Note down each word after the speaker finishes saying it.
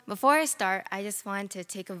Before I start, I just want to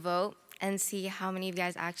take a vote and see how many of you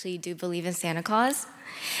guys actually do believe in Santa Claus.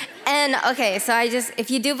 And okay, so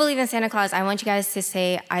if you do believe in Santa Claus, I want you guys to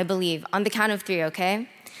say, I believe, on the count of three, okay?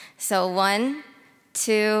 So 1,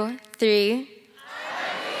 2, 3.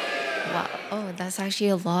 Wow, oh, that's actually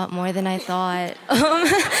a lot more than I thought.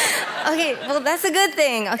 Okay, well, that's a good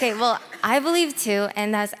thing. Okay, well, I believe too,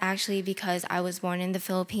 and that's actually because I was born in the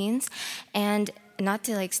Philippines, and not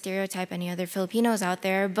to stereotype any other Filipinos out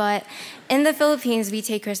there, but in the Philippines, we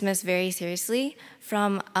take Christmas very seriously.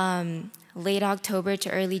 From late October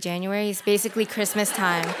to early January, it's basically Christmas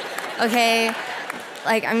time, okay?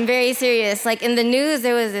 I'm very serious. In the news,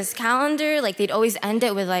 there was this calendar, they'd always end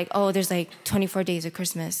it with oh, there's 24 days of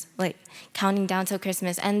Christmas, counting down till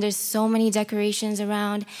Christmas. And there's so many decorations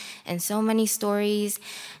around and so many stories.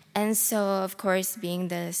 And so, of course, being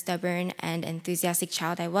the stubborn and enthusiastic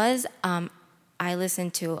child I was, I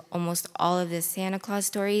listened to almost all of the Santa Claus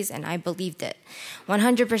stories, and I believed it,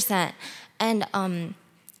 100%. And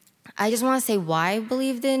I just want to say why I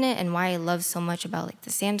believed in it and why I love so much about the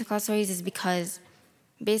Santa Claus stories is because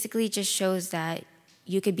basically it just shows that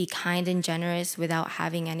you could be kind and generous without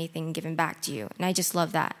having anything given back to you, and I just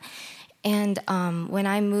love that. And when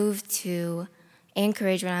I moved to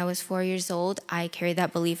Anchorage when I was 4 years old, I carried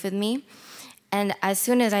that belief with me. And as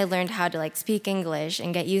soon as I learned how to speak English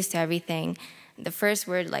and get used to everything, the first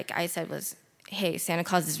word I said was, hey, Santa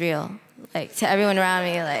Claus is real. To everyone around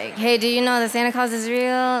me, hey, do you know that Santa Claus is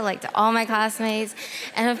real? To all my classmates.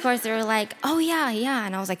 And of course they were like, oh yeah.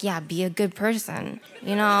 And I was like, yeah, be a good person,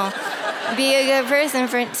 be a good person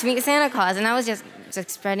to meet Santa Claus. And I was just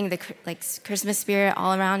spreading the Christmas spirit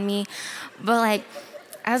all around me. But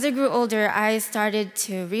as I grew older, I started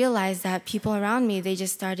to realize that people around me, they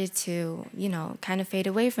just started to, kind of fade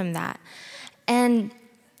away from that. And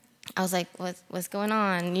I was like, what's going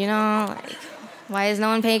on? Why is no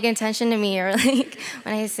one paying attention to me? Or when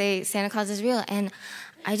I say Santa Claus is real. And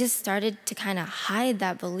I just started to kind of hide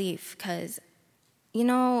that belief because,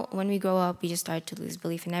 when we grow up, we just start to lose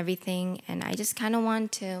belief in everything. And I just kind of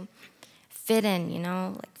want to fit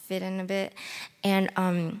in, fit in a bit. And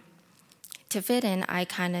to fit in, I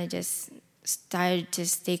kind of just started to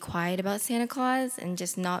stay quiet about Santa Claus and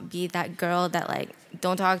just not be that girl that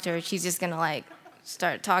don't talk to her. She's just gonna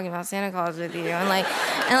start talking about Santa Claus with you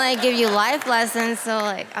and give you life lessons. So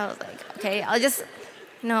I was like, okay, I'll just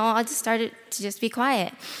started to just be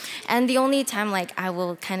quiet. And the only time I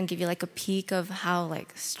will kind of give you a peek of how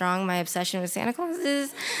strong my obsession with Santa Claus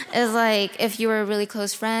is if you were a really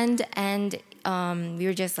close friend and we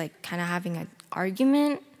were just kind of having an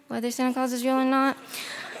argument whether Santa Claus is real or not.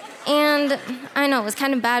 And I know it was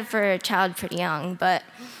kind of bad for a child pretty young, but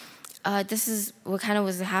this is what kind of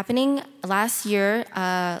was happening. Last year,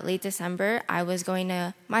 late December, I was going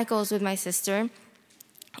to Michael's with my sister,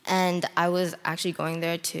 and I was actually going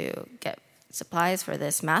there to get supplies for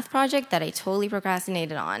this math project that I totally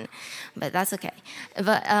procrastinated on, but that's okay.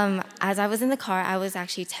 But as I was in the car, I was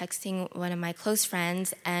actually texting one of my close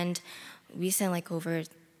friends, and we sent over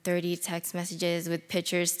 30 text messages with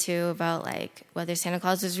pictures too about whether Santa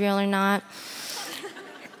Claus was real or not.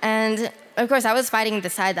 And of course I was fighting the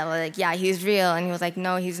side that was yeah, he's real, and he was like,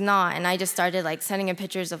 no, he's not. And I just started sending him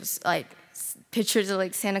pictures of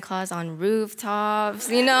Santa Claus on rooftops,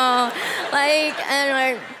 and I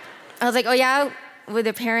was like, oh yeah, would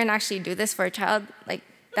a parent actually do this for a child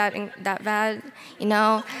that bad,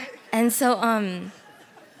 And so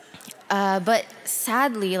but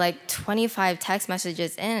sadly, 25 text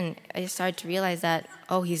messages in, I started to realize that,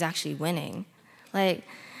 oh, he's actually winning.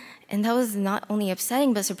 And that was not only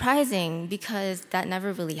upsetting, but surprising, because that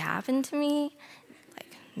never really happened to me.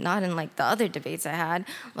 Not in, the other debates I had,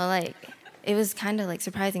 but, it was kind of,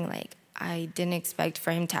 surprising. I didn't expect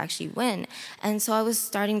for him to actually win. And so I was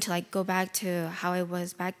starting to, go back to how I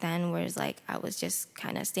was back then, whereas, I was just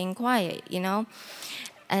kind of staying quiet,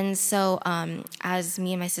 And so as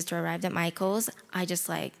me and my sister arrived at Michael's, I just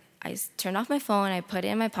I turned off my phone, I put it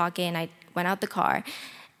in my pocket, and I went out the car.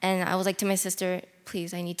 And I was to my sister,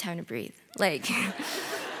 please, I need time to breathe. I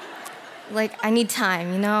need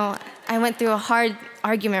time, I went through a hard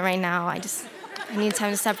argument right now. I need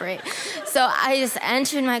time to separate. So I just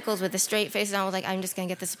entered Michael's with a straight face, and I was like, I'm just going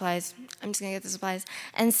to get the supplies.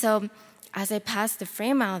 And so as I passed the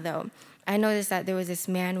frame out, though, I noticed that there was this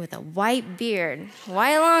man with a white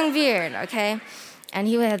long beard, okay? And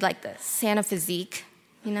he had the Santa physique,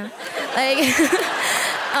 So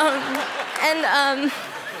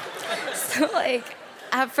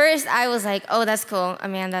at first I was like, oh, that's cool. I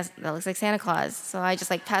mean, that looks like Santa Claus. So I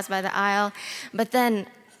just passed by the aisle. But then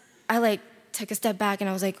I took a step back and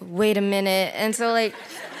I was like, wait a minute. And so I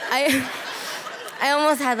I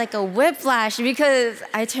almost had like a whiplash because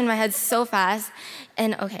I turned my head so fast.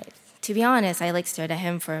 And okay, to be honest, I like stared at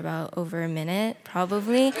him for about over a minute,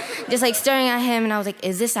 probably. Just like staring at him, and I was like,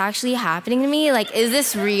 is this actually happening to me? Like, is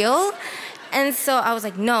this real? And so I was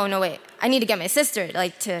like, no, wait. I need to get my sister,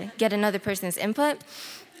 like, to get another person's input.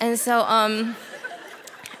 And so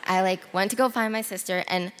I like went to go find my sister,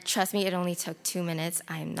 and trust me, it only took 2 minutes.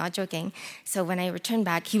 I'm not joking. So when I returned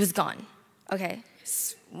back, he was gone. Okay,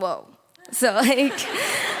 whoa. So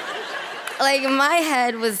like my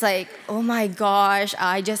head was like, oh my gosh,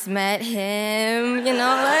 I just met him, you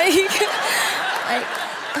know, like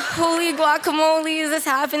holy guacamole, is this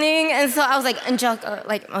happening? And so I was like, Angelica,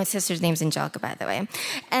 like my sister's name's Angelica, by the way.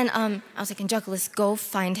 And I was like, Angelica, let's go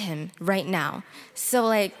find him right now. So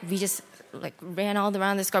like we just like ran all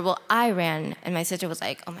around the square. Well, I ran, and my sister was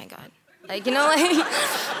like, oh my God. Like, you know,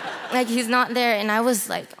 like he's not there. And I was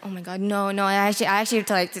like, oh my God, no. I actually have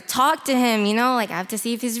to like to talk to him, you know, like I have to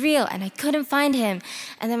see if he's real. And I couldn't find him.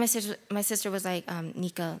 And then my sister was like,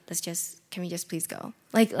 Nika, can we just please go?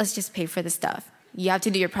 Like, let's just pay for the stuff. You have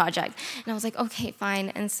to do your project. And I was like, okay, fine.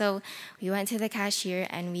 And so we went to the cashier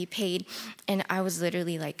and we paid. And I was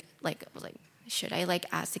literally like, I was like, should I like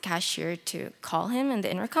ask the cashier to call him in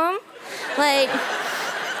the intercom? Like,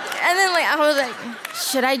 and then like I was like,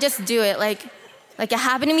 should I just do it? Like it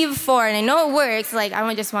happened to me before, and I know it works. Like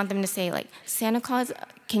I just want them to say like, Santa Claus,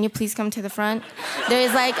 can you please come to the front?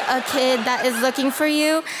 There's like a kid that is looking for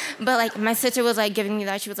you. But like my sister was like giving me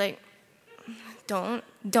that. She was like, don't.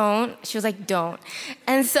 She was like, don't.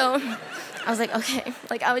 And so I was like, okay.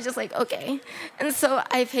 Like I was just like, okay. And so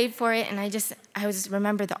I paid for it, and I just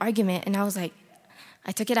remembered the argument, and I was like,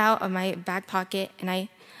 I took it out of my back pocket, and I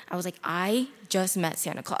was like, I just met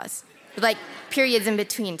Santa Claus. Like, periods in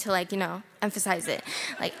between to, like, you know, emphasize it.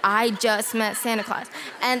 Like, I just met Santa Claus.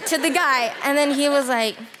 And to the guy, and then he was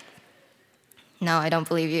like, no, I don't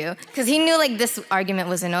believe you. Because he knew, like, this argument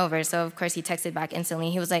wasn't over. So, of course, he texted back instantly.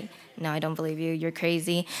 He was like, no, I don't believe you. You're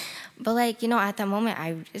crazy. But, like, you know, at that moment,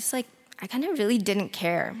 I kind of really didn't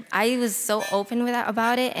care. I was so open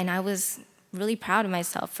about it, and I was really proud of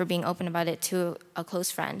myself for being open about it to a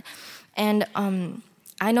close friend. And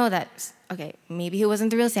I know that, okay, maybe he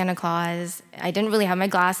wasn't the real Santa Claus. I didn't really have my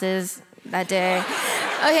glasses that day.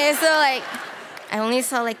 Okay, so, like, I only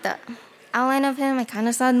saw, like, the outline of him. I kind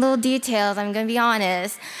of saw little details, I'm going to be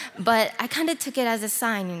honest. But I kind of took it as a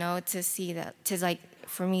sign, you know, to see that,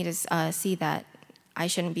 for me to see that I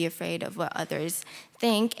shouldn't be afraid of what others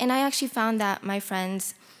think. And I actually found that my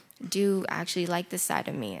friends do actually like this side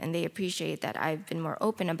of me, and they appreciate that I've been more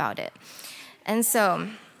open about it. And so,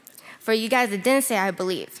 for you guys that didn't say I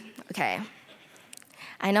believe, okay,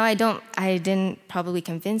 I know I didn't probably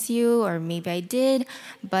convince you, or maybe I did,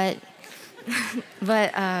 but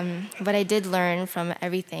what I did learn from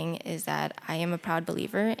everything is that I am a proud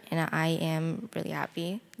believer, and I am really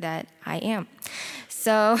happy that I am.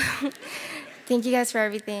 So, thank you guys for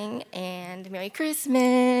everything, and Merry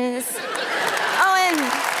Christmas.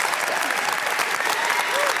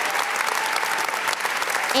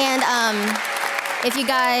 And if you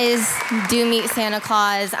guys do meet Santa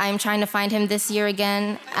Claus, I'm trying to find him this year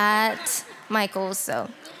again at Michael's, so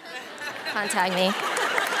contact me.